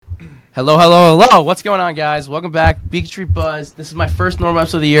Hello, hello, hello. What's going on, guys? Welcome back. Beacon Street Buzz. This is my first normal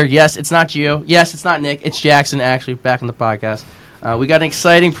episode of the year. Yes, it's not you. Yes, it's not Nick. It's Jackson, actually, back on the podcast. We got an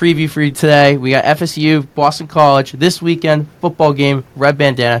exciting preview for you today. We got FSU, Boston College, this weekend, football game, red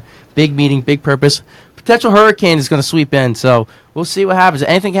bandana, big meeting, big purpose. Potential hurricane is going to sweep in, so we'll see what happens.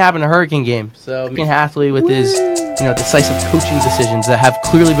 Anything can happen in a hurricane game. So, Coach Hafley with his decisive coaching decisions that have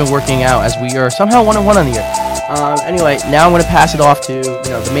clearly been working out as we are somehow 1-1 on the year. Anyway, now I'm going to pass it off to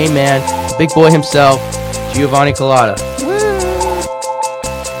the main man, the big boy himself, Giovanni.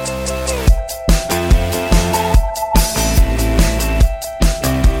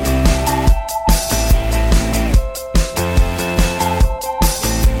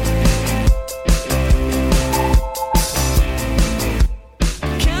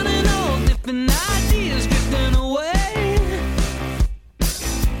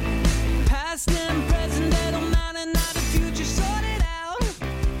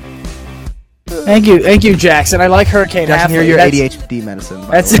 Thank you, Jackson. I like Hurricane Hafley. Jackson, your ADHD medicine.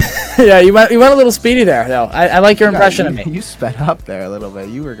 That's yeah. You went a little speedy there, though. I like your impression of me. You sped up there a little bit.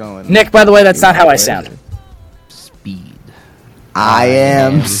 You were going. Nick, by the way, that's not how I sound. Speed. I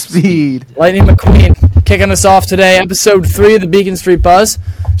am Speed. Lightning McQueen kicking us off today. Episode 3 of the Beacon Street Buzz.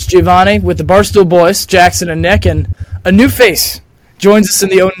 It's Giovanni with the Barstool Boys, Jackson and Nick, and a new face joins us in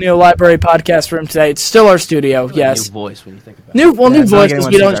the O'Neill Library podcast room today. It's still our studio. Yes. New voice when you think about it. New voice because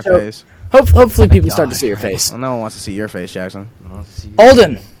we don't show. Hopefully people start to see your face. Well, no one wants to see your face, Jackson.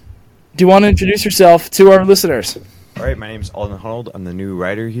 Alden, do you want to introduce yourself to our listeners? All right, my name is Alden Hunold. I'm the new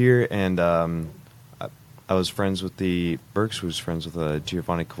writer here, and I was friends with the Burks, who was friends with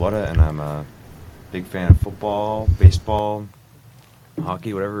Giovanni, and I'm a big fan of football, baseball,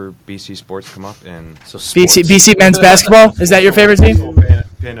 hockey, whatever BC sports come up. And so BC men's basketball? Is that your favorite team?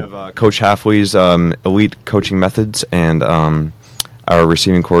 Fan of Coach Hafley's elite coaching methods and our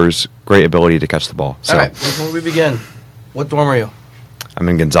receiving corps' great ability to catch the ball. So. All right, before we begin, what dorm are you? I'm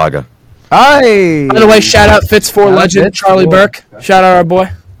in Gonzaga. Hi! By the way, shout out Fitz 4 legend Charlie Burke. Shout out our boy.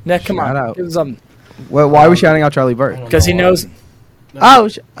 Nick, come Shout on. out. Give him something. Well, why are we shouting out Charlie Burke? Because he knows.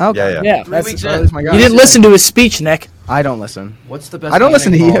 Okay. Yeah. That's, weeks Charlie's my guy. you didn't listen to his speech, Nick. I don't listen. What's the best? I don't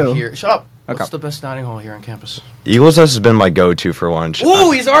listen to dining hall you. Here? Shut up. Okay. What's the best dining hall here on campus? Eagles has been my go-to for lunch.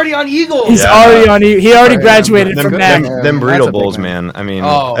 Ooh, he's already on Eagles. He's already on. He already graduated from them Mac. burrito That's a bowls, big man. I mean,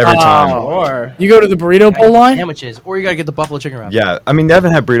 Oh. every time. Or You go to the burrito bowl line? Sandwiches, or you gotta get the buffalo chicken wrap. Yeah, I mean, they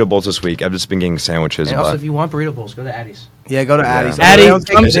haven't had burrito bowls this week. I've just been getting sandwiches. And also, But if you want burrito bowls, go to Addie's. yeah, go to Addie's. Addie's, They don't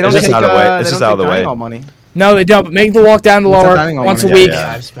take, it's they don't just take, out of the way. they It's don't just out of take the way. dining hall money. No, they don't. But make the walk down to What's the Lower dining hall once a one? week.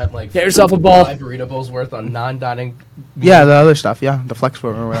 Yeah. I've spent like Get yourself a bowl. 5 burrito bowls worth on non-dining. Yeah, the other stuff. Yeah, the flex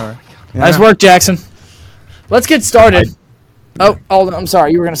food or whatever. Yeah. Nice work, Jackson. Let's get started. Alden, I'm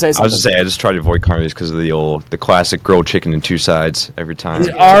sorry. You were going to say I something. was just saying, I just try to avoid carnies because of the classic grilled chicken and 2 sides every time.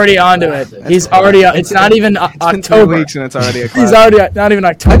 He's already onto it. He's already. It's not even It's been 2 October. weeks and it's already a class. He's already not even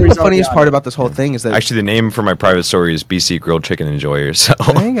I October. think He's the already funniest on part it. about this whole thing is that Actually, the name for my private story is BC Grilled Chicken Enjoyer. So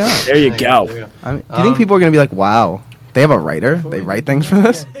there you go. There you go. I mean, do you think people are gonna be like, "Wow, they have a writer? They write things for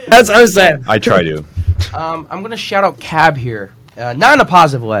this"? That's what I was saying. I try to. I'm gonna shout out Cab here, not in a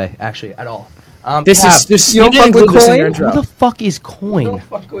positive way, actually, at all. This Cab, is this. you You don't didn't fuck with include this in Coin? your Who the intro. fuck is Coin?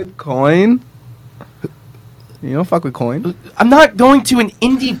 Fuck with Coin. You don't fuck with Coin. I'm not going to an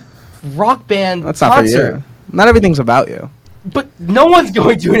indie rock band That's not concert. for you. Not everything's about you. But no one's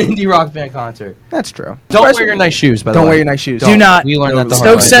going to an indie rock band concert. That's true. Don't wear your nice shoes, by the way. Don't wear your nice shoes. Do not. We learned that the hard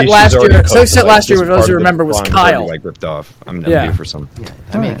Stokes way. said last She's already year. cooked, Stokes said like, last year. this For those part who of the remember, was bond is already, Kyle. like ripped off. I'm Yeah. due for some.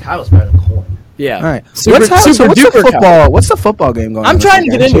 I mean, Kyle's better than Coin. Yeah. All right. Super, what's the duper football? Kyle. What's the football game going on? I'm this trying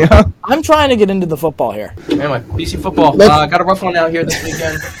to get weekend? into. Yeah. I'm trying to get into the football here. Anyway, BC football. Let's- Got a rough one out here this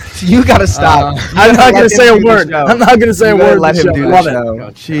weekend. You gotta stop. I'm not going to say a do the word. show. I'm not going to say a You gotta word. let this him show. do Love the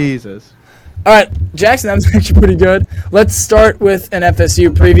it. show. Jesus. All right, Jackson, that was actually pretty good. Let's start with an FSU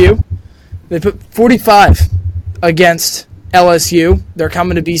preview. They put 45 against LSU. They're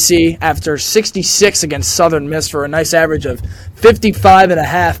coming to BC after 66 against Southern Miss for a nice average of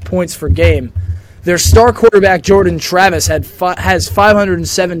 55.5 points per game. Their star quarterback, Jordan Travis, has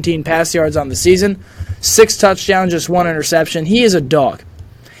 517 pass yards on the season, 6 touchdowns, just 1 interception. He is a dog.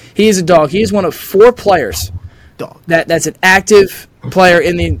 He is a dog. He is one of 4 players that's an active player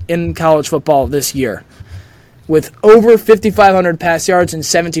in college football this year, with over 5,500 pass yards and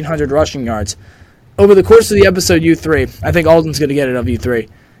 1,700 rushing yards. Over the course of the episode U3, I think Alden's going to get it of U3.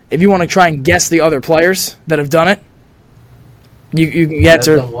 If you want to try and guess the other players that have done it, you can get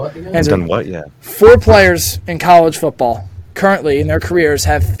to answer. Done what? Yeah. 4 players in college football currently in their careers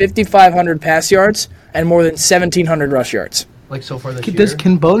have 5,500 pass yards and more than 1,700 rush yards. Like so far this year?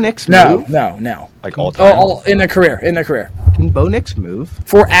 Can Bo Nix move? No. Like all time. All in their career. Can Bo Nix move?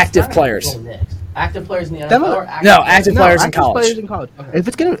 For active players. Active players in the Them- NFL or active players in active college. Players in college. If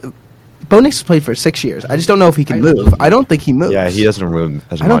it's gonna, Bo Nix has played for 6 years. I just don't know if he can move. I don't think he moves. Yeah, he doesn't move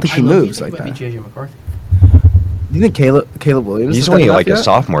as much. I don't think he moves like Might be that. JJ McCarthy. Do you think Caleb Williams? He's is only good like enough a yet?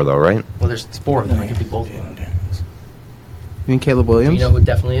 sophomore though, right? Well, there's 4 of them. I could be both of them. You think Caleb Do Williams? you know who it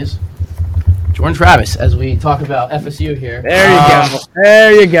definitely is? Jordan Travis, as we talk about FSU here.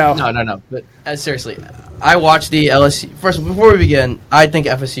 There you go. No. But seriously, I watched the LSU. First, before we begin, I think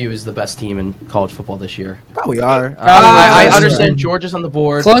FSU is the best team in college football this year. Probably are. I understand Georgia's on the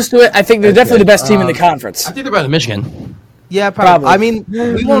board. Close to it. I think they're definitely the best team in the conference. I think they're better than Michigan. Yeah, Probably. I mean,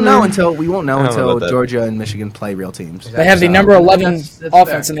 we won't know until don't know about that. Georgia and Michigan play real teams. They have the So, number 11 that's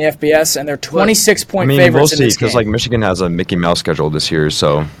offense fair. in the FBS, and they're 26-point I mean, favorites we'll in see this game. because like Michigan has a Mickey Mouse schedule this year,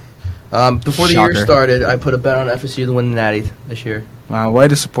 so Before the year Shocker. started, I put a bet on FSU to win the Natty this year. Wow, way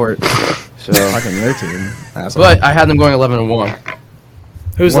to support So, fucking your team. Asshole. but I had them going 11-1.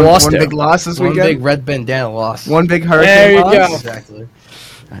 Who's one, the loss one to? big loss this One weekend. big red bandana loss. One big There hurricane you loss. go. Exactly.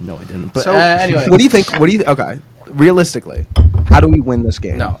 I know I didn't. But So, anyway. what do you think? Okay, realistically, how do we win this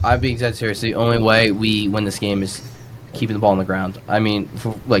game? No, I'm being dead serious. The only way we win this game is keeping the ball on the ground. I mean,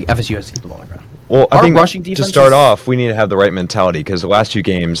 FSU has to keep the ball on the ground. well, I Our think rushing to defense start is- off, we need to have the right mentality because the last 2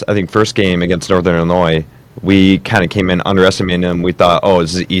 games, I think first game against Northern Illinois, we kind of came in underestimating them. We thought, oh,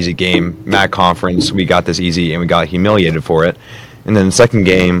 this is an easy game, MAC conference, we got this easy, and we got humiliated for it. And then the second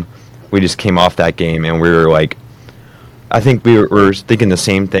game, we just came off that game, and we were like, I think we were thinking the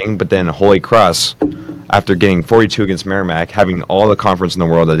same thing, but then Holy Cross, after getting 42 against Merrimack, having all the confidence in the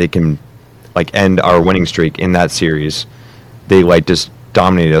world that they can like end our winning streak in that series, they like just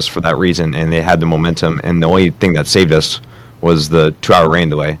dominated us for that reason, and they had the momentum, and the only thing that saved us was the 2-hour rain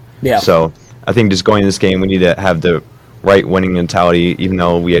delay. Yeah. So I think just going in this game, we need to have the right winning mentality, even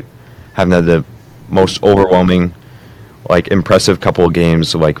though we haven't had the most overwhelming, like impressive couple of games.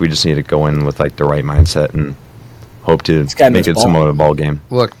 So, like we just need to go in with like the right mindset and hope to guy make knows it ball. somewhat of a ball game.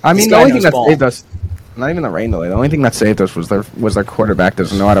 Look, I This mean, guy the only knows thing that ball. saved us, not even the rain delay. The only thing that saved us was their quarterback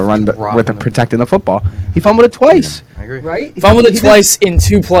doesn't know how to run with protecting the football. He fumbled it twice. I agree. Right? Fumbled it He twice in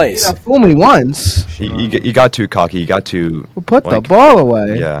 2 plays. didn't fool me once. You got too cocky. You got too Put the like, ball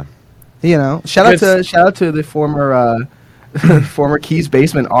away. Yeah. You know, shout out to the former Keys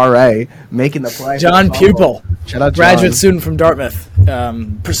Basement RA making the play. John for the fumble. Pupil, Shout out graduate John. student from Dartmouth.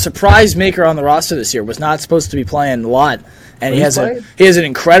 Surprise maker on the roster this year. Was not supposed to be playing a lot, and he he's has an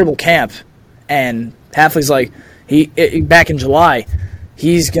incredible camp. And Hafley's like back in July,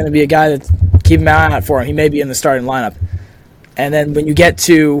 he's going to be a guy that keep an eye out for him. He may be in the starting lineup. And then when you get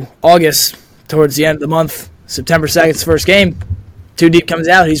to August, towards the end of the month, September 2nd's first game, 2 deep comes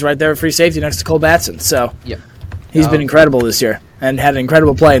out. He's right there at free safety next to Cole Batson. So Yep. he's been incredible this year and had an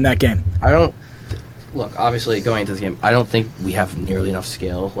incredible play in that game. Look, obviously, going into this game, I don't think we have nearly enough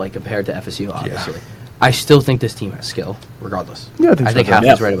skill, like, compared to FSU, obviously. I still think this team has skill, regardless. Yeah, I think so,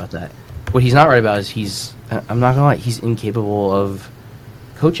 Hafley's yeah. right about that. What he's not right about is I'm not going to lie, he's incapable of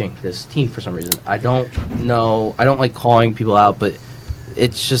coaching this team for some reason. I don't know. I don't like calling people out, but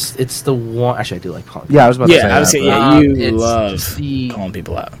it's the one. Actually, I do like calling people Yeah, I was about to say Yeah, I would that, say, but- yeah, you It's love just the- calling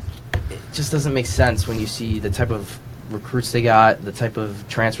people out. it just doesn't make sense when you see the type of recruits they got, the type of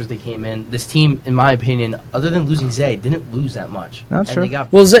transfers they came in. This team, in my opinion, other than losing Zay, didn't lose that much. That's And true. They got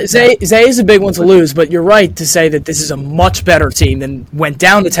Well, Zay is a big one to lose, but you're right to say that this is a much better team than went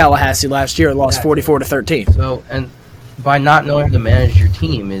down to Tallahassee last year and lost 44-13. So, and by not knowing how to manage your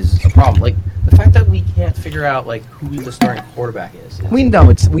team is a problem. Like, the fact that we can't figure out, like, who the starting quarterback is. We know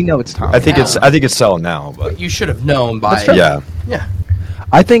it's Tom. I think it's selling now, but You should have known by... That's fair. yeah. Yeah.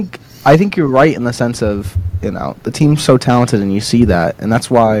 I think you're right in the sense of, you know, the team's so talented and you see that, and that's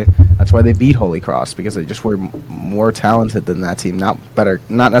why they beat Holy Cross, because they just were more talented than that team, not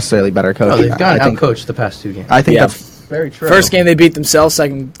necessarily better No, coaching. they've gotten I think out-coached the past 2 games. I think Yeah. that's very true. First game they beat themselves.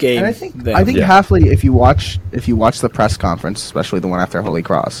 Second game, And I think they- Yeah. Hafley, if you watch the press conference, especially the one after Holy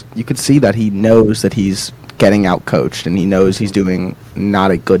Cross, you could see that he knows that he's getting out coached and he knows he's doing not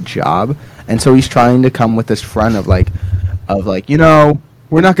a good job, and so he's trying to come with this front of like, you know,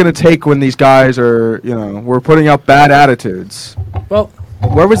 we're not going to take when these guys are, you know, we're putting out bad attitudes. well,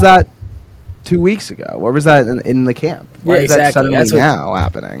 Where was that 2 weeks ago? Where was that in the camp? Why Yeah, is that exactly. suddenly That's what- now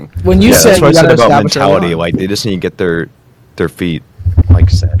happening? when you Yeah, said that's what I you said gotta about establish early mentality. on. Like they just need to get their feet like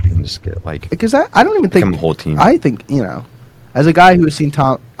set and just get like Because I don't even think become a whole team. I think, you know, as a guy who has seen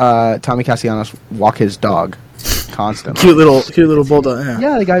Tommy Castellanos walk his dog constantly. cute little bulldog. Yeah.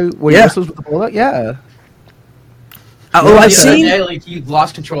 Yeah, the guy who when he Yeah. whistles with the bulldog. Yeah, I've seen. Like he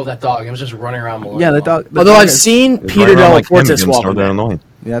lost control of that dog and was just running around. Yeah, the dog. Although I've seen Peter Delaportis walk with it.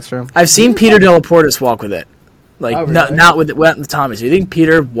 Yeah, that's true. I've seen Peter Delaportis walk with it. Like, Oh, really? not with the Tommy's. Do you think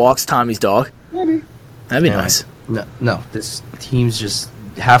Peter walks Tommy's dog? Maybe. That'd be nice. No. This team's just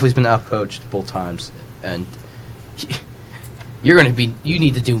Hafley's been outcoached both times, and you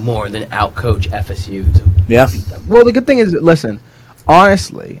need to do more than outcoach FSU. Yeah. Well, the good thing is, listen,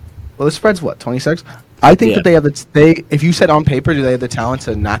 honestly, the spread's what, 26? I think that they have if you said on paper, do they have the talent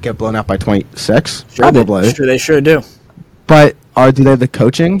to not get blown out by 26? Probably. They sure do. But do they have the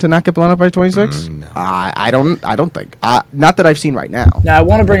coaching to not get blown up by 26? No. I don't think. Not that I've seen right now. Now I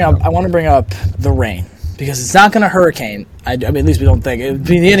want to bring up the rain because it's not going to hurricane. I mean, at least we don't think it'll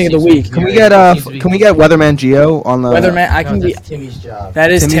be the ending of the week. Can we get Weatherman Gio on the Weatherman? I can be. That's Timmy's job.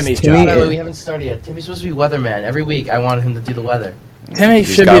 That is Timmy's Timmy- job. By the way, we haven't started yet. Timmy's supposed to be weatherman every week. I wanted him to do the weather. Timmy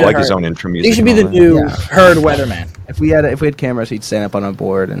He's should got be like his own intro music. He should be the and all new Yeah. herd weatherman. If we had cameras, he'd stand up on a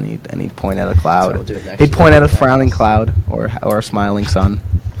board and he'd point at a cloud. So we'll do it next He'd point year. at a frowning cloud or a smiling sun.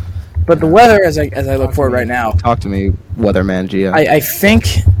 But the weather, as I look forward right now, Talk to me, Weatherman Gio. I think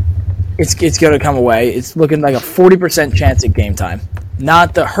it's going to come away. It's looking like a 40% chance at game time.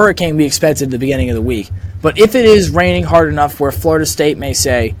 Not the hurricane we expected at the beginning of the week. But if it is raining hard enough where Florida State may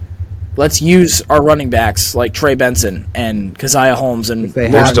say, let's use our running backs like Trey Benson and Keziah Holmes. And They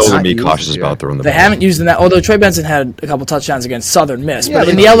They're have still not going to be used cautious it about yet. throwing the they ball. haven't used them that. Although Trey Benson had a couple touchdowns against Southern Miss. Yeah, but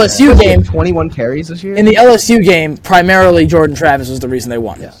in but the LSU game, 21 carries this year. in the LSU game, primarily Jordan Travis was the reason they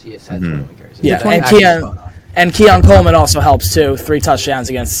won. Yes, he has had 21 carries. Yeah, He's 20 and actually. And Keon Coleman also helps too. 3 touchdowns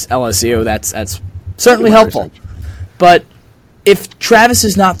against LSU. That's certainly helpful. But if Travis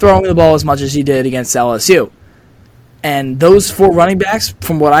is not throwing the ball as much as he did against LSU, and those 4 running backs,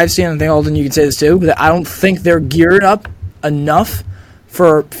 from what I've seen, and I think Alden, you can say this too, that I don't think they're geared up enough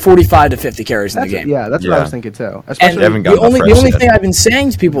for 45 to 50 carries in the game. Yeah, that's what I was thinking too. And Especially They haven't the gotten only the the only fresh thing I've been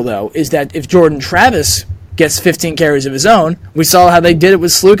saying to people though is that if Jordan Travis gets 15 carries of his own, we saw how they did it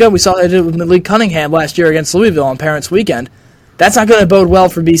with Sluka, we saw how they did it with Malik Cunningham last year against Louisville on Parents Weekend. That's not going to bode well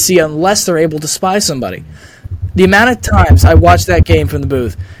for BC unless they're able to spy somebody. The amount of times I watched that game from the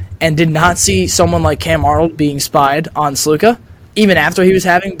booth and did not see someone like Cam Arnold being spied on Sluka, even after he was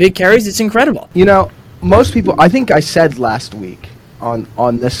having big carries, it's incredible. most people. I think I said last week on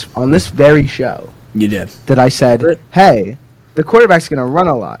this very show You did. that I said, "Hey, the quarterback's going to run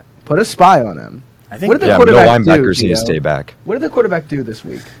a lot. Put a spy on him." I think What did the Yeah, no quarterback linebackers do, need to Gio? stay back. What did the quarterback do this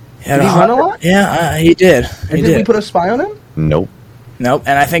week? had Did he run a lot? Yeah, he did. He And did. did we put a spy on him? Nope. Nope,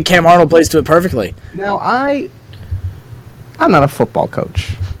 and I think Cam Arnold plays to it perfectly. Now I'm not a football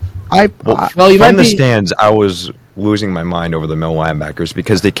coach. Well, you From might the be. stands, I was losing my mind over the middle linebackers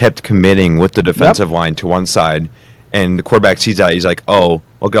because they kept committing with the defensive line to one side, and the quarterback sees that. He's like, "Oh,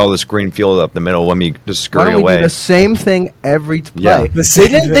 look at all this green field up the middle. Let me just Why scurry don't we away." do the same thing every play? Yeah.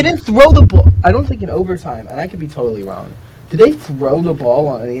 They didn't throw the ball. I don't think in overtime, and I could be totally wrong. Did they throw the ball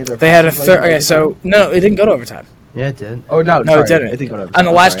on any of their? They had a passing third. plays? Okay, so no, it didn't go to overtime. Yeah, it did. Oh no, No, sorry, it didn't. I think On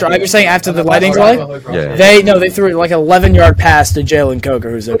the last drive, you're saying after the lightning play? play? Yeah. They threw like an 11-yard pass to Jalen Coker,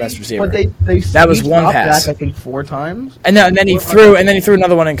 who's their best receiver. But they That was he one dropped pass. Back, I think 4 times. and then he threw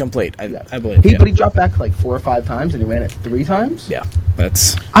another one incomplete. I believe. But he dropped back like 4 or 5 times, and he ran it 3 times. Yeah,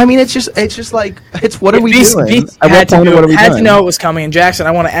 that's. I mean, it's just like what are we BC doing? At had what to point, know- what are we had doing? to know it was coming. And Jackson,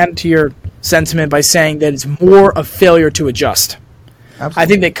 I want to add to your sentiment by saying that it's more a failure to adjust. Absolutely. I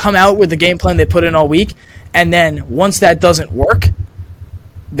think they come out with the game plan they put in all week, and then once that doesn't work,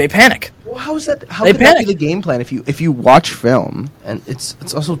 they panic. Well, how is that? How They could that be panic. the game plan if you watch film? And it's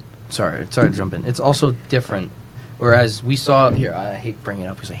also sorry to jump in. It's also different. Whereas we saw here, I hate bringing it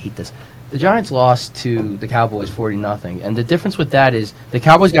up because I hate this. The Giants lost to the Cowboys 40-0, and the difference with that is the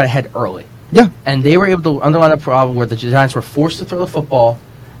Cowboys got ahead early, Yeah. and they were able to underline a problem where the Giants were forced to throw the football,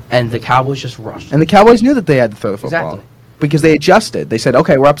 and the Cowboys just rushed. And the Cowboys knew that they had to throw the football Exactly. because they adjusted. They said,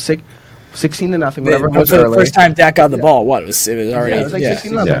 "Okay, we're up 16-0, whatever." For the first time Dak got the ball, it was already. Yeah, it was like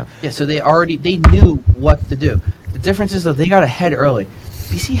 16-0. Yeah. Yeah, so they knew what to do. The difference is that they got ahead early.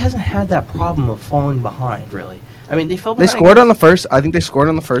 BC hasn't had that problem of falling behind, really. I mean, they fell They behind. scored on the first. I think they scored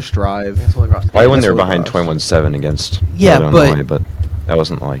on the first drive. against Holy Cross. Probably when they were That's what it behind was. 21-7 against Yeah, Illinois, but that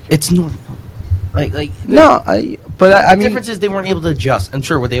wasn't like. It's normal. Like No, I the mean, difference is they weren't able to adjust. I'm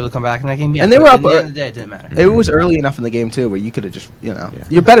sure were they able to come back in that game? Yeah, And they were but up, At the end of the day, it didn't matter. it was early enough in the game too where you could have just, Yeah.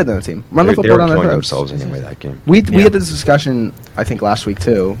 you're better than the team. Run the They football were down their killing throats. themselves anyway that game. We had this discussion I think last week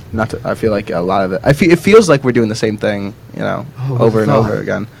too. I feel like a lot of it. It feels like we're doing the same thing, over and over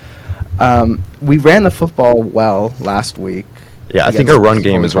again. We ran the football well last week. Yeah, I think against our run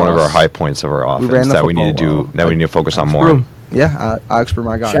game is one of our Cross. high points of our ran offense the that we need to football do. well. That we need to focus on more. Room. Yeah, Alex Brew,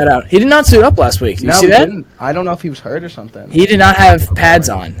 my guy. Shout out. He did not suit up last week. Did you see he that? didn't. I don't know if he was hurt or something. He did not have pads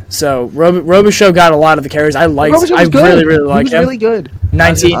on. So Robichaux got a lot of the carries. I really, really liked him. He was really good.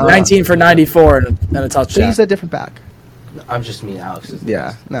 19 for 94 and a touchdown. So he's a different back. I'm just me, Alex.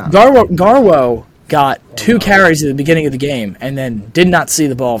 Yeah, no. Garwo got 2 carries at the beginning of the game and then did not see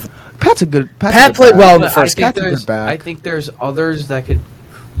the ball. Pat played well in the first game. I think there's others that could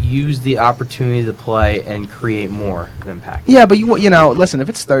use the opportunity to play and create more than Pat. Yeah, but listen, if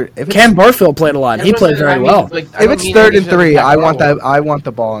it's third, Cam Barfield played a lot. He played very well. If it's 3rd and 3, I want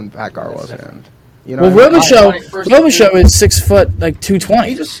the ball in Pat Garwo's hand. Well, Robichaux is 6 foot, 220.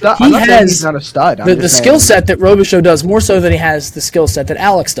 He's a stud. He he's not a stud. The skill set that Robichaux does more so than he has the skill set that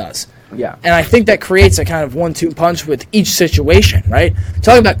Alex does. Yeah. And I think that creates a kind of 1-2 punch with each situation, right?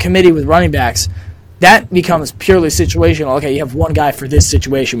 Talking about committee with running backs, that becomes purely situational. Okay, you have one guy for this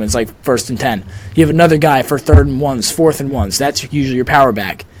situation when it's 1st and 10. You have another guy for 3rd and 1s, 4th and 1s. That's usually your power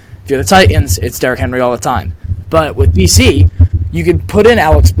back. If you're the Titans, it's Derrick Henry all the time. But with BC, you could put in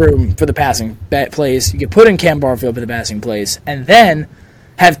Alex Broom for the passing plays. You could put in Cam Barfield for the passing plays. And then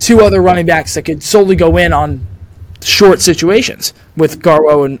have 2 other running backs that could solely go in on short situations with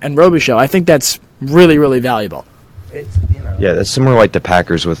Garwo and Robichaux. I think that's really, really valuable. Yeah, that's similar like the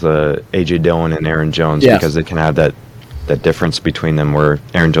Packers with A.J. Dillon and Aaron Jones because they can have that difference between them where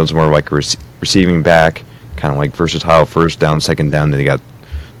Aaron Jones is more like a receiving back, kind of like versatile 1st down, 2nd down, then you got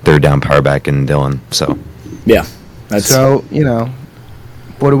 3rd down power back in Dillon. So yeah. How do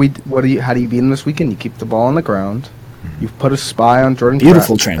you beat them this weekend? You keep the ball on the ground. You put a spy on Jordan.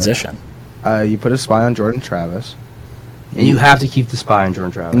 Beautiful transition. You put a spy on Jordan Travis. And you have to keep the spy on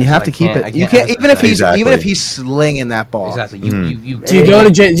Jordan Travis. And you have to keep it. You can't even if he's slinging that ball. Exactly. Do you go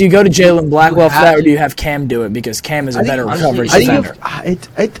to Jalen Blackwell for that, or do you have Cam do it because Cam is a better coverage defender?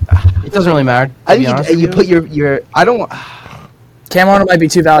 It doesn't really matter. I think you put your. I don't. Cam Arnold might be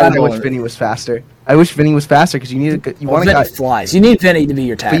too valuable. I wish Vinny was faster. Because you want a guy. Vinny flies. You need Vinny to be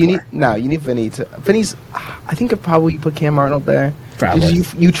your tackler. You need Vinny to. Vinny's. I think I'd probably put Cam Arnold there. Probably.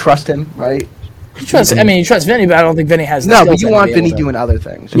 You trust him, right? You trust Vinny, but I don't think Vinny has. No, but you want Vinny doing other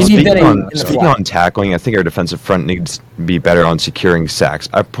things. Speaking on tackling, I think our defensive front needs to be better on securing sacks.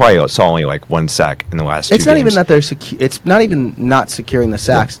 I probably saw only 1 sack in the last 2 games. It's not even that they're it's not even not securing the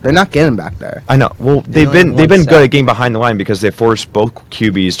sacks. They're not getting back there. I know. Well, they've been good at getting behind the line because they forced both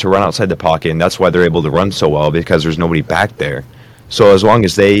QBs to run outside the pocket, and that's why they're able to run so well because there's nobody back there. So as long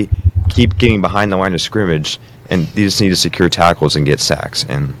as they keep getting behind the line of scrimmage, and they just need to secure tackles and get sacks,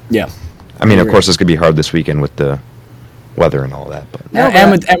 and I mean, of course, it's going to be hard this weekend with the weather and all that. But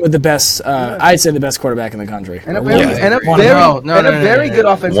and with the best, I'd say the best quarterback in the country. And a very good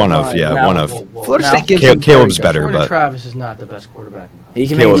offensive line. One of. Florida State gives Caleb's better, but Travis is not the best quarterback. He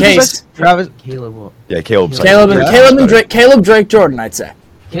can make a case. Caleb will. Yeah, Caleb Drake Jordan, I'd say.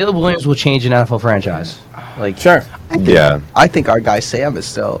 Caleb Williams will change an NFL franchise. Sure. I think our guy Sam is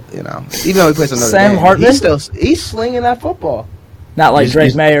still, even though he plays another Sam Hartman? He's slinging that football. Not like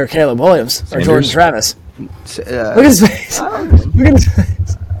Drake May or Caleb Williams or Jordan Travis. Look at his face. Look at his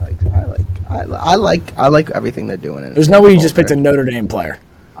face. I like everything they're doing. There's no way you just picked a Notre Dame player.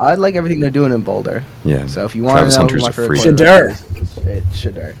 I like everything they're doing in Boulder. Yeah. So if you want to know who my favorite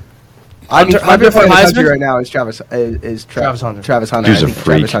Shadur. My favorite player in the country right now is Travis Hunter. Travis Hunter. He's a I think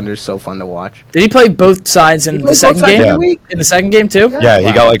freak. Travis Hunter is so fun to watch. Did he play both sides in the second game? Yeah. In the second game too? Yeah,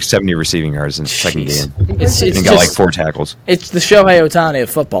 he got 70 rreceiving yards in the second game. And got 4 tackles. It's the Shohei Ohtani of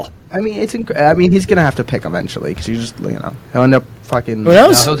football. I mean, he's gonna have to pick eventually because he'll end up fucking. Who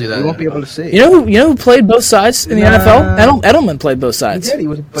knows? He'll do that. You won't be able to see. You know who played both sides in the NFL? Edelman played both sides. He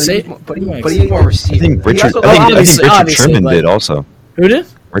did. But He's more I receiver. think Richard Obviously, Sherman did also. Who did?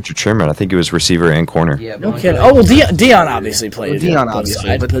 Richard Sherman, I think he was receiver and corner. Yeah, No kidding. Oh well, Dion obviously played. Dion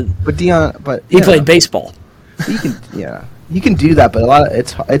obviously, but Dion, he played baseball. You can do that, but a lot of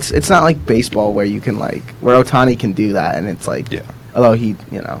it's not like baseball where you can where Ohtani can do that, and it's although he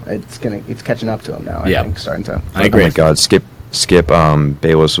it's catching up to him now. I think starting to. I agree. Oh my God, Skip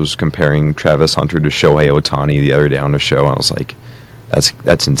Bayless was comparing Travis Hunter to Shohei Ohtani the other day on the show. I was like,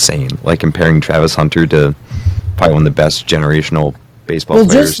 that's insane. Comparing Travis Hunter to probably one of the best generational baseball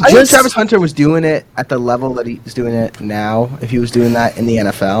players. I think Travis Hunter was doing it at the level that he's doing it now. If he was doing that in the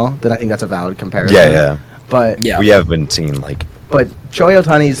NFL, then I think that's a valid comparison. Yeah. But we haven't seen But Shohei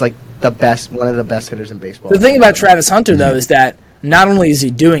Ohtani is one of the best hitters in baseball. The thing about Travis Hunter though is that not only is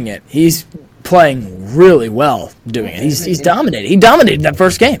he doing it, he's playing really well doing it. He's dominating. He dominated that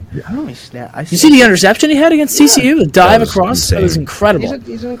first game. I don't know. You see the interception he had against TCU? The dive across? That was incredible.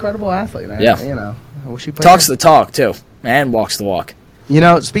 He's an incredible athlete. I wish he played. Talks the talk too, and walks the walk.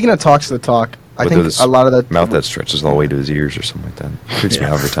 Speaking of talks the talk, I think a lot of the mouth that stretches all the way to his ears or something like that. Freaks me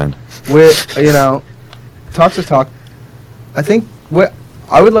out every time. Talks to talk. I think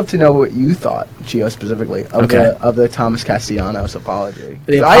I would love to know what you thought, Gio, specifically of the Thomas Castellanos apology.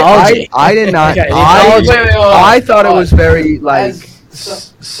 The apology. I did not. Okay, I thought it was very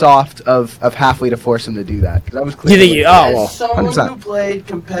soft of Hafley to force him to do that, because I was clear. As someone 100%. who played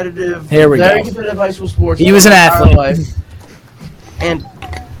competitive, very competitive high school sports. He was an athlete, and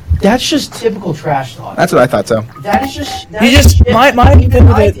that's just typical trash talk. That's what I thought. So that is just. My thing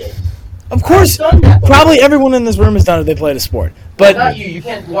with it. Of course, probably everyone in this room has done it if they played a sport. But not you. You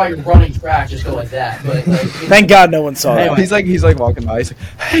can't, while you're running track, just go like that. But thank God no one saw that. He's like walking by. He's like,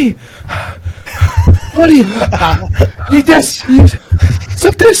 "Hey, what do you need this?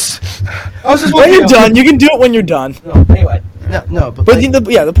 Stop this!" I was just when you're done, you can do it when you're done. No, anyway, no. But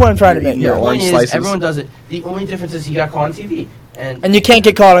the point I'm trying to make. The point is, everyone does it. The only difference is he got caught on TV. And you can't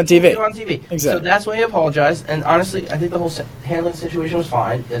get caught on TV. Exactly. So that's why he apologized. And honestly, I think the whole handling situation was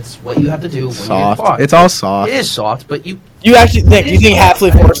fine. That's what you have to do when you get caught. It's all soft. It is soft, but you actually think? Do you think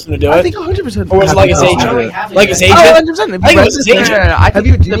Hafley forced him to do it? I think 100%. Or was it like his agent? Like his agent? Oh, 100%. I think it was his agent.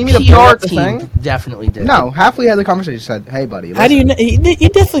 The you need to PR the team thing? definitely did. No, Hafley had the conversation. Said, "Hey, buddy." How do you know? He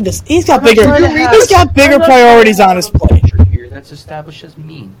definitely does. He's got bigger I'm not priorities on his plate. Here that's established as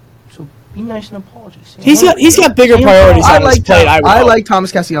mean. So be nice and apologize. He's got bigger priorities on his plate. I like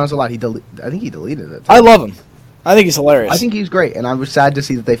Thomas Castellanos a lot. I think he deleted it. I love him. I think he's hilarious. I think he's great, and I was sad to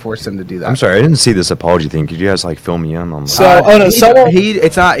see that they forced him to do that. I'm sorry, I didn't see this apology thing. Could you guys fill me in on that?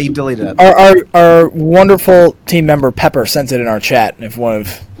 He deleted it. Our wonderful team member Pepper sent it in our chat. If one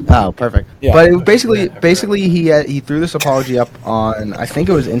of perfect. Yeah. But it basically he threw this apology up on, I think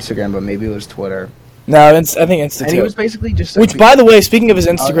it was Instagram, but maybe it was Twitter. No, I think Insta. And he was basically just. Which, by the way, speaking of his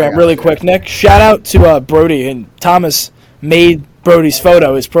Instagram, really quick, Nick, shout out to Brody, and Thomas made Brody's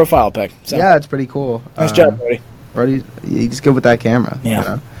photo his profile pic. So. Yeah, it's pretty cool. Nice job, Brody. Brody, he's good with that camera.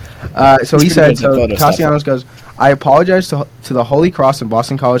 Yeah. So he said, Castellanos goes, "I apologize to the Holy Cross and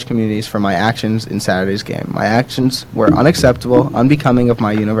Boston College communities for my actions in Saturday's game. My actions were unacceptable, unbecoming of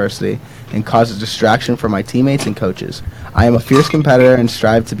my university, and caused a distraction for my teammates and coaches. I am a fierce competitor and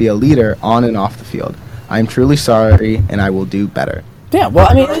strive to be a leader on and off the field. I am truly sorry, and I will do better." Yeah, well,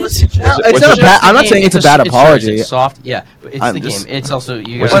 I mean, I'm not saying it's a bad apology. It's soft, yeah, but it's the game. It's also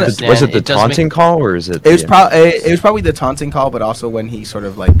was it the taunting call, or is it? It was probably the taunting call, but also when he sort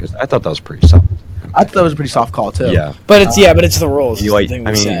of like. I thought that was pretty soft. I thought that was a pretty soft call too. Yeah, but it's the rules. He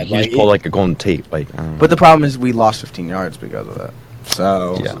just pulled like a golden tape. But the problem is we lost 15 yards because of it.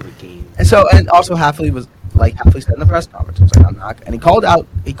 So yeah, and also Hafley was like Hafley said in the press conference, he was like, "I'm not," and he called out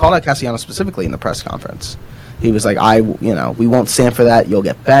Castellanos specifically in the press conference. He was like, we won't stand for that. You'll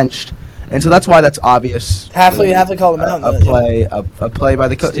get benched. And so that's why that's obvious. Hafley called him out. A play by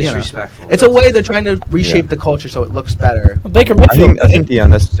the coach. Disrespectful. It's a way they're trying to reshape the culture so it looks better. Well, Baker Mayfield. I think the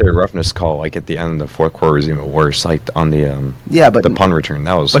unnecessary roughness call, like at the end of the fourth quarter, was even worse. Like on the the punt return,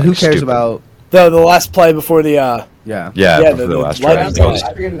 that was. But who cares stupid. about the last play before the before the last drive?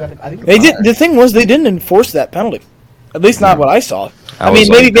 The thing was they didn't enforce that penalty. At least not what I saw. Maybe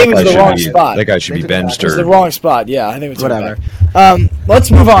it was the wrong spot. That guy should be benched. It's the wrong spot. Yeah, I think it's whatever. Let's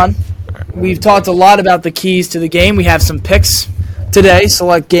move on. We've talked a lot about the keys to the game. We have some picks today.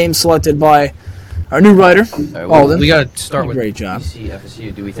 Select games selected by our new writer, Alden. We got to start with great job.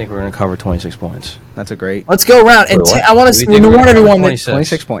 FSU. Do we think we're going to cover 26 points? That's a great. Let's go around. And I want to warn everyone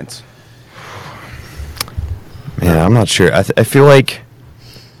 26 points. Man, I'm not sure. I feel like.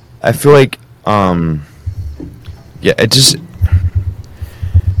 Yeah, it just.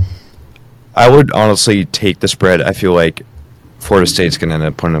 I would honestly take the spread. I feel like Florida State's going to end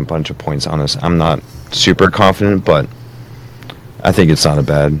up putting a bunch of points on us. I'm not super confident, but I think it's not a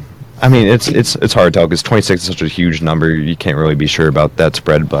bad. I mean, it's hard to tell because 26 is such a huge number. You can't really be sure about that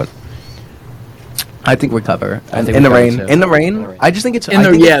spread, but I think we cover. In the rain. I just think it's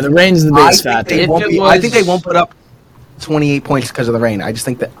the rain's the biggest factor. I think they won't put up 28 points because of the rain. I just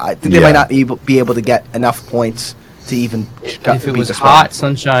think they might not be able to get enough points to even. If it was hot,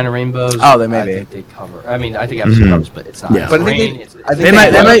 sunshine, or rainbows, they may be. I think they cover. I mean, I think FSU covers, but it's not. Yeah. But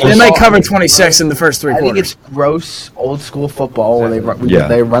they might cover 26 in the first three quarters. I think it's gross old school football where they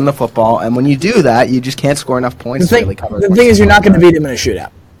run the football, and when you do that, you just can't score enough points to really cover. The thing is, you're not going to beat them in a shootout.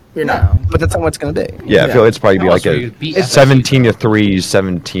 You're not. But that's not what it's going to be. Yeah, I feel it's probably be like a 17-3,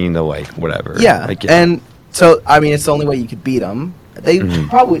 17 to like whatever. Yeah, and so I mean, it's the only way you could beat them. They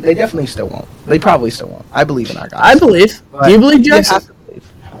definitely still won't. They probably still won't. I believe in our guys. I believe. Do you believe, Jackson?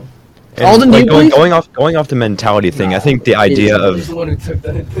 Alden, do you believe? Going off the mentality thing, I think the idea of He's the one who took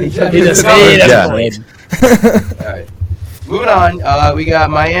that. He doesn't believe. All right. Moving on, we got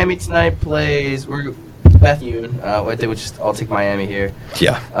Miami tonight plays. We're Bethune. I think we'll just all take Miami here.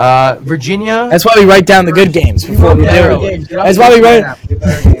 Yeah. Virginia. That's why we write down the good games before we do it. That's why we write.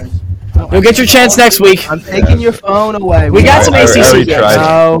 You'll get your chance next week. I'm taking your phone away. We got some ACC games.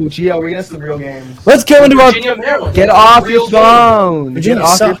 Oh, Gio, we're gonna some real games. Let's go into our. Virginia, Maryland. Get off your phone. Virginia Get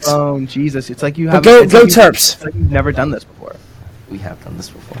off sucks. your phone. Jesus, it's like you But have. go Terps. It's like you've never done this before. We have done this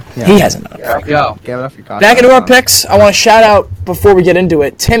before. Yeah. He hasn't done it. Here we go. Get it off your cock. Back into our picks. I want to shout out before we get into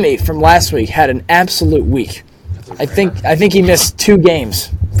it. Timmy from last week had an absolute week. I think he missed 2 games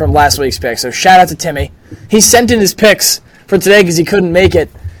from last week's pick. So shout out to Timmy. He sent in his picks for today because he couldn't make it,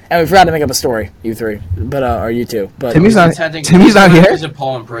 and we forgot to make up a story. You 3, but or you 2. But Timmy's not. Timmy's not here. He's in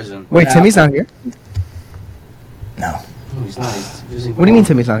Paul in prison. Wait, Yeah. Timmy's not here. No. No, he's not. He's using What do you mean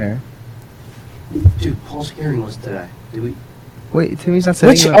Timmy's not here? Dude, Paul's hearing was today. Did we? Wait, Timmy's not sitting.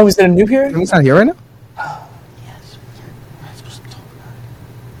 Which? in- Oh, is it a new hearing? Timmy's not here right now. Yes. We're not supposed to talk about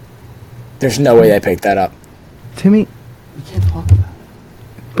it. There's no way they picked that up. Timmy, We can't talk about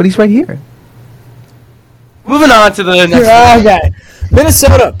it. but he's right here. Moving on to the next. Okay.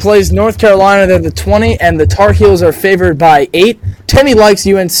 Minnesota plays North Carolina. They're the 20, and the Tar Heels are favored by 8. Timmy likes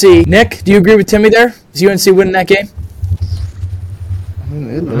UNC. Nick, do you agree with Timmy there? Is UNC winning that game?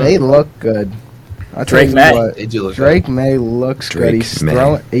 They look good. I'll tell Drake you May. what, They do look Drake May looks good. Drake He's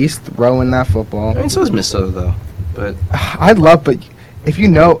May. throwing that football. I mean, so is Minnesota though. But I love, but if you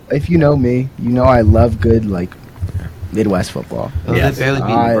know me, you know I love good like Midwest football. Yeah. they barely beat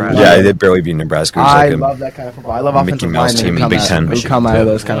I Nebraska. Yeah, they barely beat Nebraska. It was I like a- love that kind of football. I love Mickey offensive Mouse linemen team who in come Big out- Ten. who come out of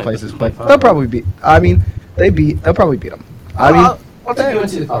those kind of places. But they'll probably beat. They'll probably beat them. I'll take UNC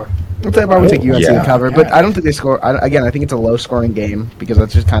to cover. They'll probably take UNC Yeah. to cover, but I don't think they score. Again, I think it's a low-scoring game because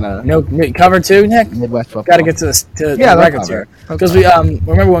that's just kind of No, cover 2, Nick? Midwest football. Got to get to the Yeah, they'll records cover. here. Because we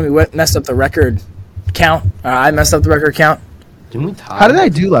remember when we messed up the record count? I messed up the record count. Didn't we tie? How did I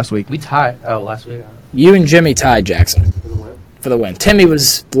do last week? We tied. Oh, last week. You and Jimmy tied Jackson for the win. Timmy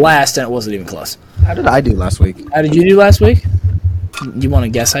was last, and it wasn't even close. How did I do last week? How did you do last week? You want to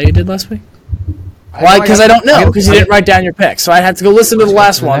guess how you did last week? Why? Because I don't know. Because you didn't write down your picks, so I had to go listen to the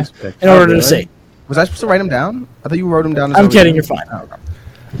last one in order to see. Was I supposed to write them down? I thought you wrote them down. As I'm always. kidding. You're fine. Oh,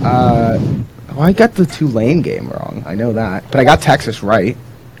 okay. Well, I got the Tulane game wrong. I know that, but I got Texas right.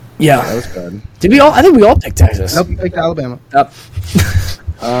 That Yeah. was good. Did we all? I think we all picked Texas. Nope, you picked Alabama. Yep.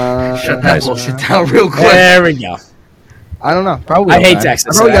 Shut that bullshit down real quick. There we go. I don't know. Probably. I hate okay.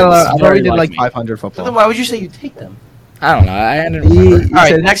 Texas, I probably, so got a lot, that's I probably very did like like me. 500 But then football. why would you say you take them? I don't know. I didn't He- remember. he All right,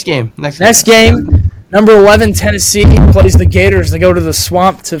 said- next game. Next game, number 11 Tennessee plays the Gators. They go to the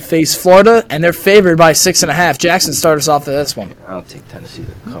Swamp to face Florida, and they're favored by 6.5. Jackson, start us off with this one. I'll take Tennessee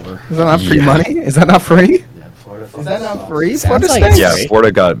to cover. Is that not free Yeah. money? Is that not free? Yeah, Florida. Is that not free? Sounds Florida like State? it's Yeah, free.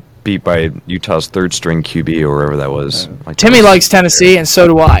 Florida got beat by Utah's third-string QB or wherever that was. Like Timmy likes Tennessee, and so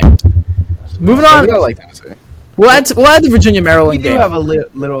do I. Moving Yeah, on, we don't like Tennessee. we'll add the Virginia We Maryland do game. have a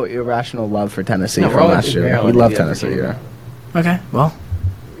little irrational love for Tennessee No, from we're all last in year. Maryland. We love Yeah, Tennessee. Virginia. Yeah. Okay, well,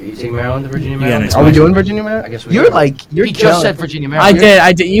 Are you taking Maryland to Virginia, Yeah, Maryland? next Are we doing Virginia, Maryland? I guess we You're are. like you're He killing. just said Virginia, I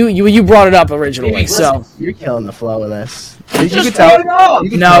Maryland. did. You brought it up originally, Maybe, so You're killing the flow of this. You Just could tell. brought it up. You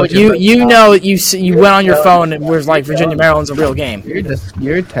could no, tell it's your you first know you went on your phone and was like Virginia Maryland's a real game.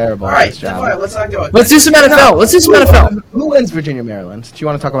 You're terrible. All at right, this job. all right, let's not go. Let's do some NFL. Let's do some NFL. Who wins Virginia, Maryland? Do you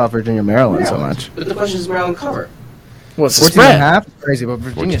want to talk about Virginia, Maryland so much? But the question is Maryland cover. What's the 14 and a spread? half? Crazy, but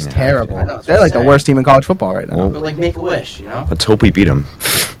Virginia's 14 and a half. terrible. I know, that's They're what like I'm the worst team in college football right now. Well, But like make a wish, you know? let's hope we beat them.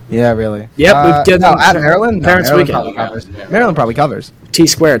 Yeah, really. Yep, we get no, them at Maryland. Parents' Maryland weekend. Probably covers. Maryland probably covers.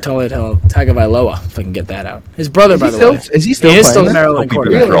 T-Square, Tagovailoa, if I can get that out. His brother, by the way. Is he still He is playing? still the there? Maryland Hope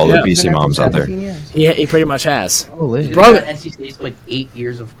we root quarterback. for all the Yeah. BC moms out there. He pretty much has. Holy. Did Brother- you know NC State's played 8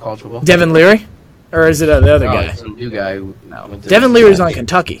 years of college football? Devin Leary? Or is it the other No, guy? it's some new guy. Who went to Devin Leary's on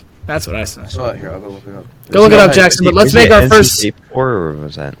Kentucky. That's what I said. I saw it here. I'll go look it up. Go look it up, Jackson, but let's Was make it our NC first State before, or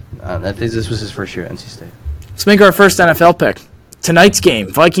was that? This was his first year at NC State. let's make our first NFL pick. Tonight's game,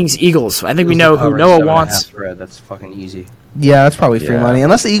 Vikings-Eagles. I think we know who Noah wants. Spread. That's fucking easy. Yeah, that's probably free Yeah. money.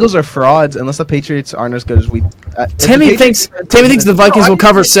 Unless the Eagles are frauds, unless the Patriots aren't as good as we. Timmy thinks the Vikings will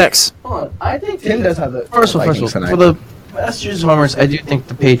cover 6. Hold on. I think Tim does have the First of all, Vikings for tonight. the Massachusetts homers, I do think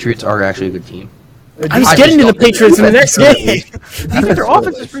the Patriots are actually a good team. I was I getting to just the don't- Patriots in the next game. Their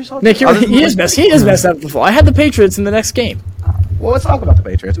offense is pretty solid. Nick, he is messed up before. I had the Patriots in the next game. Well, let's talk about the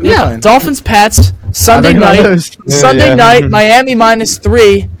Patriots. Who's Yeah, playing? Dolphins, Pats, Sunday they're gonna night. lose. Sunday Yeah. night, Miami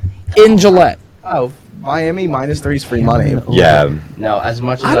 -3 in Gillette. Oh, Miami -3 is free money. Yeah, No, as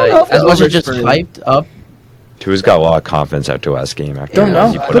much as I don't know if as the much as over's just pretty- hyped up, Tua's got a lot of confidence after last game. After Don't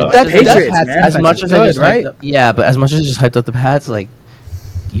know. he put But up. that That's Patriots, Pats man. as much as I good, just right? hyped up, yeah, but as much as I just hyped up the Pats, like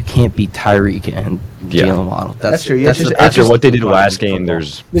you can't beat Tyreek and Jalen Waddle. That's true. After what they did last game,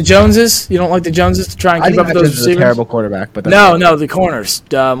 there's The Joneses. You don't like the Joneses to try and keep up with those is a receivers? terrible quarterback, but No, the corners.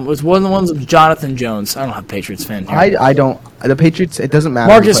 Was one of the ones of Jonathan Jones. I don't have a Patriots fan here. I don't. The Patriots. It doesn't matter.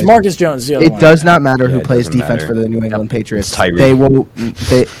 Marcus Jones. Is the other It one. does not matter who it plays doesn't defense matter. for the New England Patriots. It's Tyreek. They will.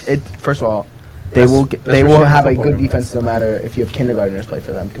 First of all, they will have a good defense no matter if you have kindergartners play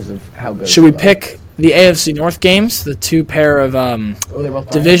for them because of how good. Should we pick the AFC North games? The two pair of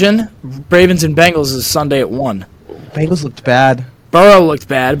division. Ravens and Bengals is Sunday at 1. Bengals looked bad. Burrow looked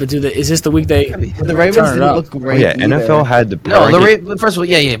bad, but is this the week they? But the Ravens turn it didn't up? look great. yeah. either. NFL had the No, first of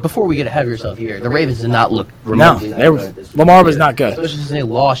all, before we get ahead of yourself here, the Ravens did not look No, remotely that good this week. Lamar was not good. Especially since they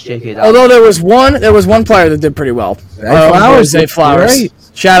lost J.K. Dobbins. Although there was one player that did pretty well. Zay Flowers. Great.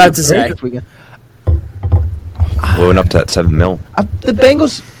 Shout out to Zay. This weekend. blowing up to that $7 million. The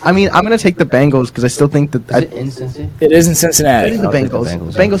Bengals. I mean, I'm going to take the Bengals because I still think that. Is it in Cincy? It is in I Cincinnati. think the I'll take the Bengals.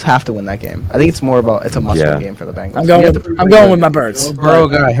 Bengals. The Bengals have to win that game. I think it's more about it's a must-win game for the Bengals. I'm going with my birds. Burrow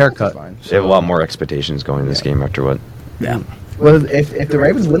got a haircut. Fine. They have a lot more expectations going in this game after what? Yeah. Well, if the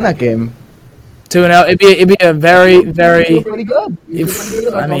Ravens win that game, 2-0. It'd be a very, very. pretty good.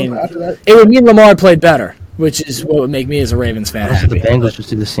 I mean, it would mean Lamar played better, which is what would make me as a Ravens fan Also, the happy. Bengals just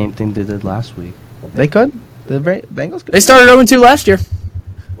did the same thing they did last week. They could. The Bengals could. They started 0-2 last year.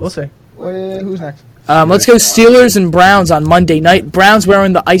 We'll see. Who's next? Let's go Steelers and Browns on Monday night. Browns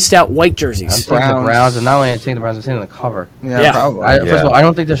wearing the iced out white I'm jerseys. taking the Browns. Browns, and not only am I taking the Browns, I'm taking the cover. Yeah. Probably. First of all, I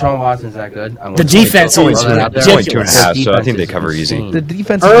don't think Deshaun Watson's that good. The defense throw is that out there. It's only 2.5, ridiculous. so I think Defense they is cover easy. insane. The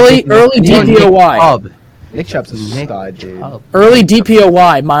defense. Early DPOY. Chubb. Nick Chubb's a stud, dude. Chubb. Early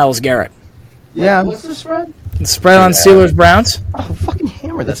DPOY, Miles Garrett. Yeah. What's the spread? Spread on Steelers Browns. Oh, fucking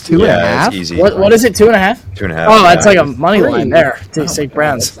hammer. That's Two and a Yeah, half. it's easy. What is it? 2.5? 2.5. Oh, that's yeah. like a money line there. Take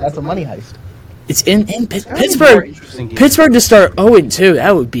Browns. That's a money heist. It's in More Pittsburgh. interesting game. Pittsburgh to start 0-2.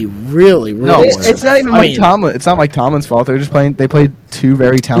 That would be really, really. No, It's not even I Mike mean- Tomlin. It's not Mike Tomlin's fault. They're just playing. They played two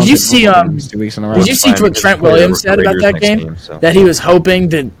very talented. Did you see, football teams 2 weeks in a row. Did you see fine what because Trent they play the Williams said about Raiders that next game? game, so. That he was hoping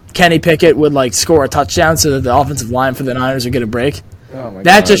that Kenny Pickett would score a touchdown so that the offensive line for the Niners would get a break. Oh my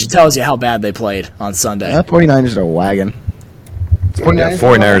That God. just tells you how bad they played on Sunday. 49ers are a wagon. Yeah,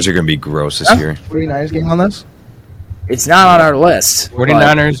 49ers are going to be gross this year. 49ers game on this. It's not on our list.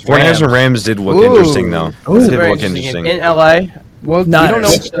 49ers. 49ers and Rams did look Ooh. interesting, though. Ooh. It's a Did very look interesting interesting. game. In LA. Well, No. You don't know.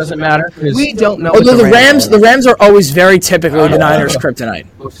 Niners. It doesn't matter. 'Cause we don't know. Although what the Rams are always very typically the Niners' kryptonite.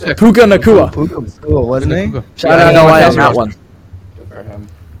 Puka Nakua. Puka was cool, wasn't he? Shout out Yeah, LA I on know. that one.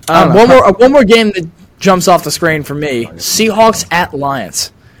 I don't know. One more game that jumps off the screen for me: Seahawks at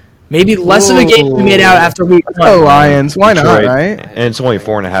Lions. Maybe less of a game to be made out after week Oh, one. Lions. Why not? Detroit. Right? And it's only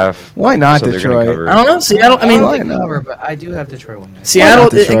 4.5. Why not so they're gonna Detroit? cover. I don't know. Seattle. I mean, Why not? Cover, but I do have Detroit winning. Seattle.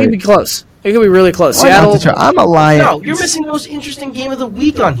 not It Detroit? could be close. It could be really close. Why not Seattle. Detroit? I'm a Lion. No, you're missing the most interesting game of the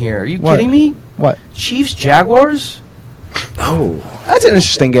week on here. Are you What? kidding me? What? Chiefs Jaguars. Oh, that's an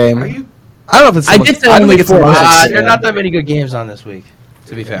interesting game. Are you? I don't know if it's. I the did most- say I don't only think it's the four. most There There exciting. are not that many good games on this week.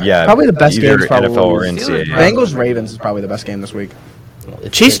 To be fair. Yeah, Probably the best either games probably NFL or Steelers, NCAA. Bengals Ravens is probably the best game this week.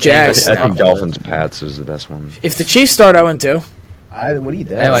 Chiefs Jags. I think Dolphins Pats is the best one. If the Chiefs start 0-2, What do you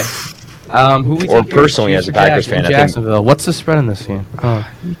do? Anyway, who we Or take here? personally, Chiefs as a Packers Jags fan, in I think- Jacksonville. What's the spread in this game? Oh,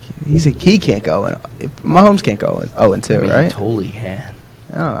 He can't go. If Mahomes can't go 0-2, he right? totally can.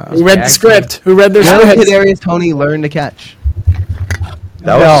 I don't know. who read the script? Who read their How did script? Kadarius Tony learn to catch?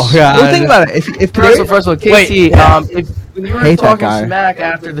 That was Well, think about it. If First of Kadarius, all, KT, if when you were Hate that talking guy. smack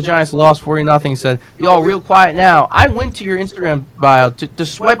after the Giants lost 40-0, said, "Y'all real quiet now." I went to your Instagram bio to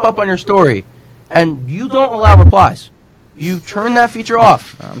swipe up on your story, and you don't allow replies. You turn that feature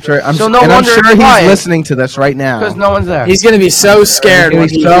off I'm sure. So no I'm wonder sure it's he's quiet. listening to this right now. because no one's there. He's going to be so scared when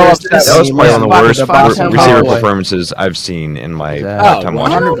He's he so hears upset. this. That was probably one of the Five- worst five- receiver five- performances I've seen in my Oh, lifetime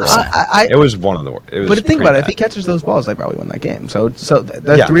watching. 100%. It was one of the worst. But think about it. If he catches those balls, they probably win that game. So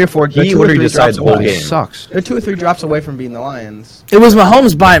the Yeah. 3 or 4. He the 2 or literally 3 decides drops the whole away. game. sucks. They're 2 or 3 drops away from beating the Lions. It was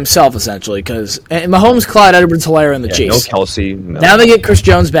Mahomes by himself, essentially, because Mahomes, Clyde Edwards-Helaire, and the No Chiefs. Kelsey. No. Now they get Chris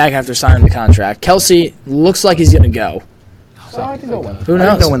Jones back after signing the contract. Kelsey looks like he's going to go. So I think they'll win. Who I knows?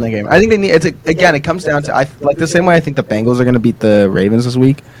 think they'll win the game. I think they need. Again, it comes down to like the same way I think the Bengals are going to beat the Ravens this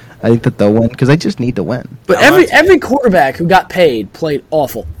week. I think that they'll win because they just need to win. But every quarterback who got paid played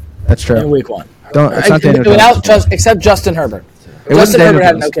awful That's true. in week one. Don't. It's not Daniel Without Jones. except Justin Herbert. It wasn't Justin Daniel Herbert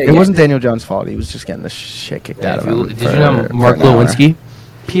had Jones. an okay It game. wasn't Daniel Jones' fault. He was just getting the shit kicked out of him. Did you know Mark Lewinsky?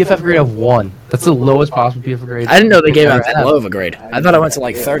 PFF grade of 1. That's the lowest possible PFF grade. I didn't know they gave out that low of a grade. I thought I went to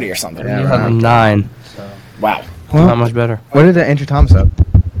like 30 or something. You have a 9. Wow. Not much better. What did Andrew Thomas up?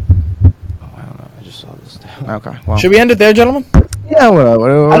 Oh, I don't know. I just saw this. Okay. Well. Should we end it there, gentlemen? Yeah. I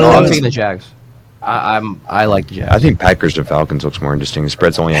don't I'm know. taking the Jags. I like the Jags. I think Packers to Falcons looks more interesting. The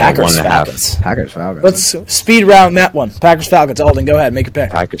spread's only at Packers 1.5. Falcons. Packers, Falcons. Let's speed round that one. Packers Falcons. Alden, go ahead, make a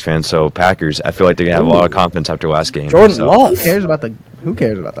pick. Packers fan, so Packers. I feel like they're gonna have a lot of confidence after last game. Jordan so. Love. Who cares about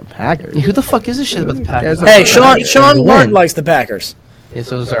the Packers? Who the fuck is this shit about the Packers? Hey, Sean Martin likes the Packers. Yeah,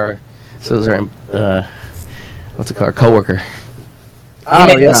 so does our what's it called? Coworker. Oh,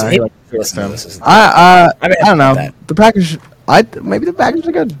 He may yeah. listen- he may listen to this. I don't know. that. The Packers. Maybe the Packers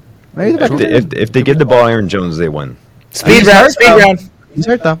are good. Maybe the Packers. If they give the ball Aaron Jones, they win. Speed round. He's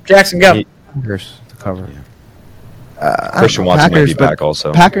hurt though. Jackson, go. He- Packers to cover. Christian Watson might be back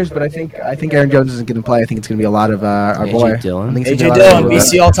also. Packers, but I think Aaron Jones isn't going to play. I think it's going to be a lot of our A.J. boy. Dillon. I think it's A.J. gonna be a lot Dillon, of,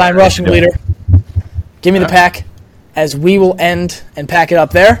 BC all-time rushing leader. Give me the pack as we will end and pack it up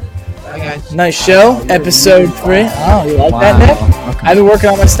there. Bye, guys. Nice show. Episode 3. Oh, you like that, Nick? Okay. I've been working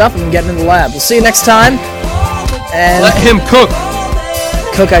on my stuff and I'm getting in the lab. We'll see you next time. And Let him cook.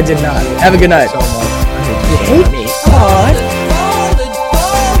 Cook, I did not. Have a good night. So much. I hate you so much.